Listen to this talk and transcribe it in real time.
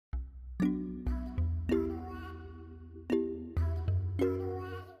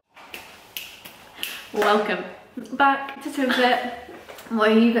Welcome back to Twinfit. Why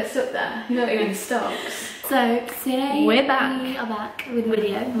you got stuck there? You know you're in stocks. So today we are back with a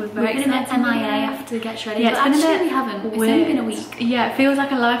video. We're very been a bit excited. MIA after the Get Ready. Yeah, but it's been a actually bit we haven't. It's weird. only been a week. Yeah, it feels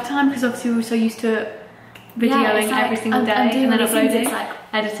like a lifetime because obviously we were so used to videoing like, every single day I'm doing and then these things, uploading, it's like,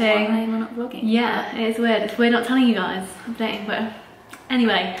 editing. why am I not vlogging? Yeah, it is weird. It's weird not telling you guys. Updating, but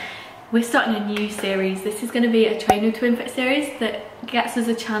anyway, we're starting a new series. This is going to be a Train with Twinfit series that gets us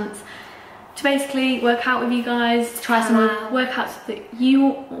a chance to basically work out with you guys, try some workouts that you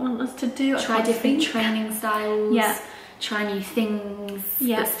want us to do. Try different training styles. Yeah. Try new things.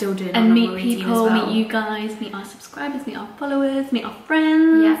 Yeah. But still doing and our meet normal routine people, as well. meet you guys, meet our subscribers, meet our followers, meet our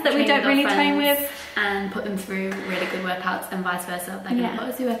friends that we don't really train with. And put them through really good workouts and vice versa. They're going to put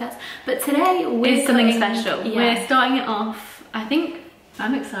us through workouts. But today we're something special. Yeah. We're starting it off. I think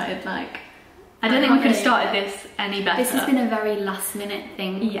I'm excited. Like, I don't think we could have started this any better. This has been a very last minute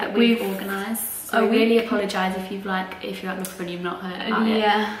thing that we've organised. So we really apologise if you're at Loughborough and you've not heard about it.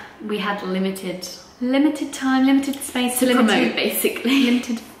 Yeah. We had limited time, limited space to promote, basically.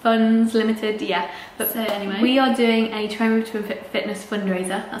 Limited funds, yeah. But so anyway, we are doing a Train with Twinfit fitness fundraiser.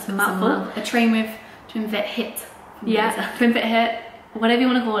 That's a mouthful. A Train with Twinfit hit fundraiser. Yeah, Twinfit hit, whatever you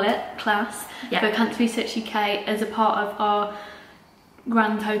want to call it, class. Yeah. For Cancer Research UK as a part of our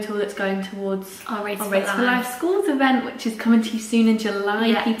grand total that's going towards our Race for Life Schools event, which is coming to you soon in July.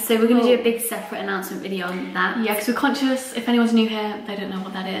 Yeah, so we're going to do a big separate announcement video on that. Yeah, because we're conscious, if anyone's new here, they don't know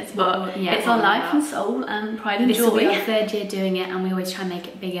what that is, but yeah, it's our life and soul and pride and joy. This will be our third year doing it, and we always try and make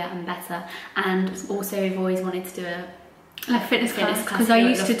it bigger and better. And also we've always wanted to do a fitness class, because I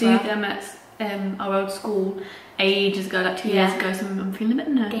used to do them at our old school ages ago, like 2 years ago, so I'm feeling a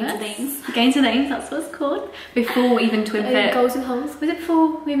bit nervous. Gains and Aims, that's what it's called. Before even Twinfit. Goals and Holes. Was it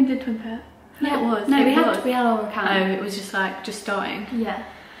before we even did Twinfit? Yeah, it was. No, we had our account. Oh, it was just like, just starting. Yeah.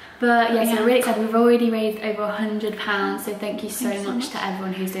 But yeah, so we're really excited. We've already raised over £100, so thank you so much to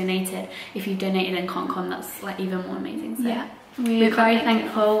everyone who's donated. If you've donated and can't come, that's like even more amazing. So yeah. We're very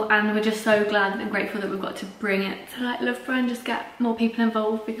thankful, and we're just so glad and grateful that we've got to bring it to like Loughborough and just get more people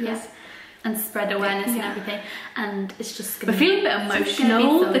involved, because and spread awareness and everything, and it's just we're feeling a bit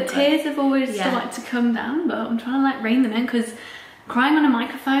emotional. The tears have always started to come down, but I'm trying to like rein them in, because crying on a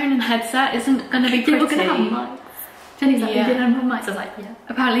microphone and headset isn't going to be pretty. Jenny's like, you didn't have mics. I was like, yeah.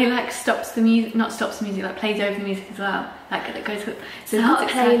 Apparently, like stops the music, not stops the music, like plays over the music as well. Like it goes with. So we've got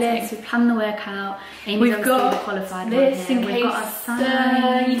a playlist. We've planned the workout. We've got qualified this in case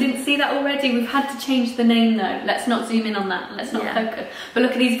you didn't see that already. We've had to change the name though. Let's not zoom in on that. Let's not focus. But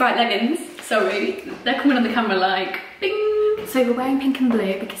look at these bright leggings. Sorry, they're coming on the camera like bing. So we're wearing pink and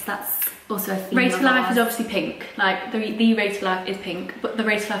blue because that's also a theme. Race for Life is obviously pink. Like the Race for Life is pink, but the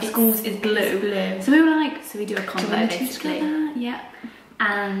Race for Life Schools is blue. So we were like, so we do a combo basically. Yeah.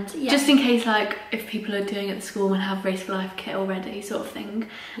 And just in case, like, if people are doing it at school and have Race for Life kit already, sort of thing.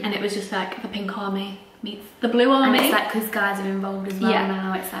 And it was just like the pink army meets the blue army. And it's like, because guys are involved as well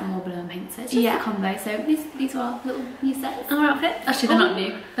now, it's like more blue and pink, so it's just a combo. So these are our little new sets. Our outfits. Actually, they're not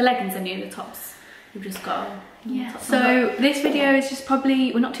new. The leggings are new, the tops we've just got. So this video is just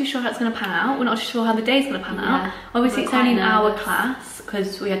probably, we're not too sure how it's going to pan out. We're not too sure how the day's going to pan out. Obviously it's only an hour class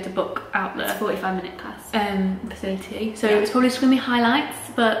because we had to book out the 45-minute class facility. So it's probably just going to be highlights,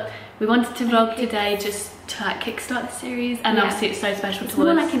 but we wanted to vlog today just to like kickstart the series, and obviously it's so special to us. It's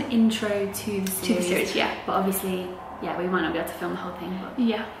more like an intro to the series. But obviously, we might not be able to film the whole thing. But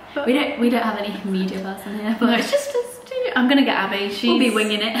but we don't have any media person here. But no, it's just us. I'm gonna get Abby. We'll be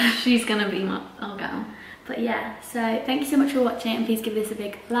winging it. She's gonna be our gal. But yeah, so thank you so much for watching, and please give this a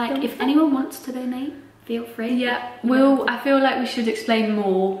big like. If anyone wants to donate, feel free. Yeah, I feel like we should explain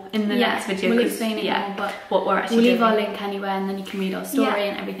more in the next video. We'll explain it more, but what we're actually doing. We'll leave our link anywhere, and then you can read our story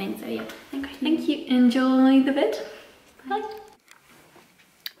and everything. So yeah, thank you. Enjoy the vid. Bye.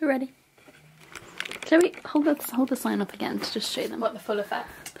 We're ready. Shall we hold the sign up again to just show them what the full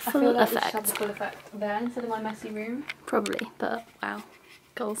effect? I feel like we should have the full effect there instead of my messy room. Probably, but wow,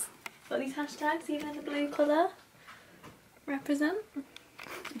 goals. Got these hashtags, even in the blue colour. Represent.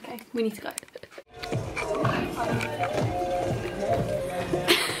 Okay, we need to go.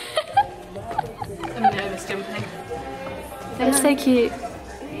 I'm nervous jumping. That's so cute.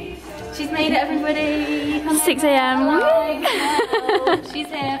 She's made it, everybody. 6 AM. She's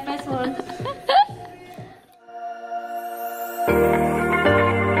here, first one.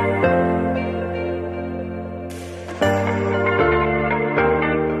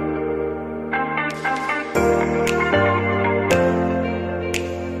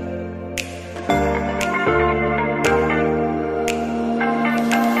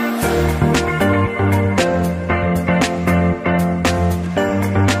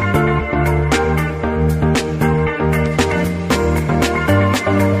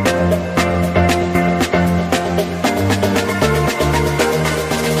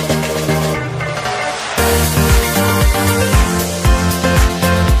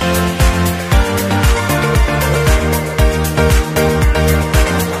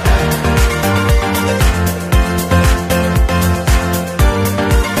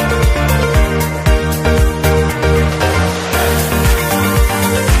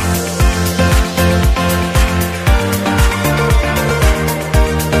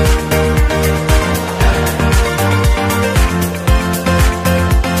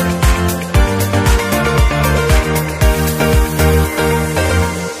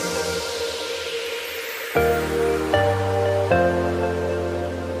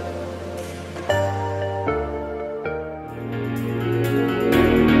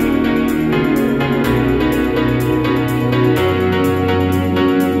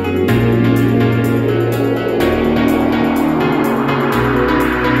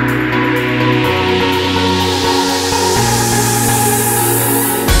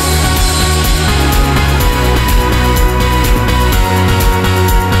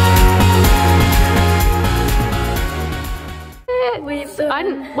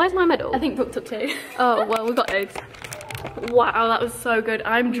 think Brooke took 2. Oh, well, we got loads. Wow, that was so good.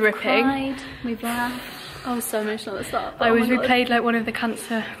 I'm dripping. We've laughed. I was so emotional at the start. I was replayed like one of the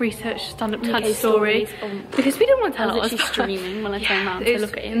cancer research stand-up cancer stories because we didn't want to tell it. I was literally streaming when I turned around to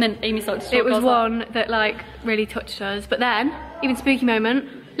look at it, and then Amy started to talk. It was one that like really touched us. But then, even spooky moment,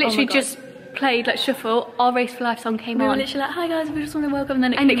 literally just played like shuffle. Our Race for Life song came on. We were literally like, "Hi guys, we just want to welcome."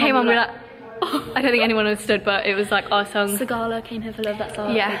 And then it came on. We were like, oh. I don't think anyone understood, but it was like our song. Sagala, Came Here for Love. That's our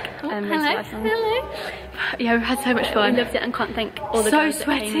big Race for Life song. Hello. Yeah, we've had so much fun. We loved it and can't thank all the guys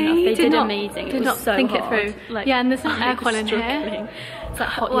sweaty. that came enough. They did amazing. Did not so think hard. it through. Like, yeah, and there's some aircon in here. It's like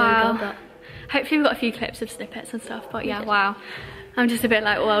hot yoga. But hopefully we've got a few clips of snippets and stuff. But yeah, wow. I'm just a bit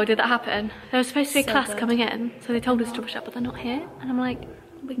like, well, did that happen? There was supposed to be a class coming in, so they told us to rush up, but they're not here. And I'm like,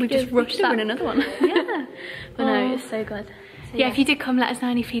 we just rushed that. Another one. Yeah. But no, it's so good. So, yeah, if you did come, let us know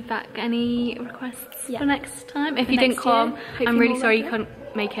any feedback, any requests for next time. If you didn't come, I'm really sorry you couldn't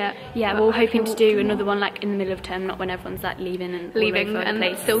make it. Yeah, we're hoping to do another one like in the middle of term, not when everyone's like leaving and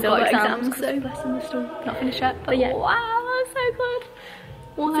still got exams. So bless them, we're still not finished yet. But yeah, wow, that was so good.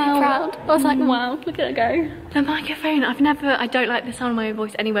 Wow. So proud. I was like, wow, look at it go. The microphone, I don't like the sound of my own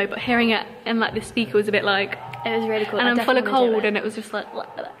voice anyway, but hearing it in like the speaker was a bit like, it was really cool. And I'm full of cold and it was just like,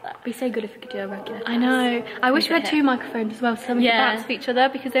 it'd be so good if we could do a regular class. I know. I wish we had 2 microphones as well, so we could bounce each other,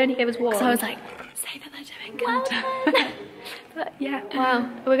 because they only gave us 1. So I was like, say that they're doing good. But yeah, wow.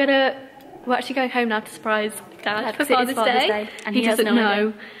 We're actually going home now to surprise Dad for Father's Day. And he doesn't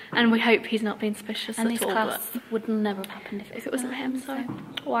know. And we hope he's not being suspicious and at all. And this class would never have happened if it wasn't him, so.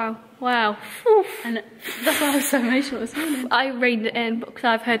 Wow. Wow. And that's why I was so emotional this morning. I reined it in because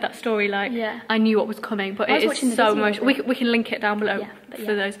I've heard that story, like, I knew what was coming, but it is so emotional. We can link it down below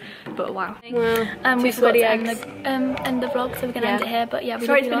for those, but wow. We've got to end the vlog, so we're going to end it here, but yeah.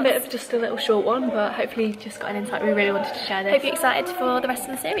 Sorry it's been a bit of just a little short one, but hopefully you just got an insight. We really wanted to share this. Hope you're excited for the rest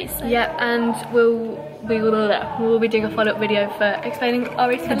of the series. So. Yeah, and we will be doing a follow-up video for explaining our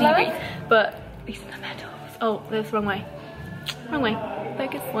race for debrief, but these are the medals. Oh, that's the wrong way. Wrong way.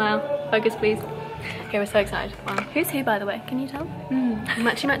 Focus. Wow. Focus, please. Okay, we're so excited. Wow. Who's who, by the way? Can you tell?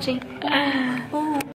 Matchy matchy.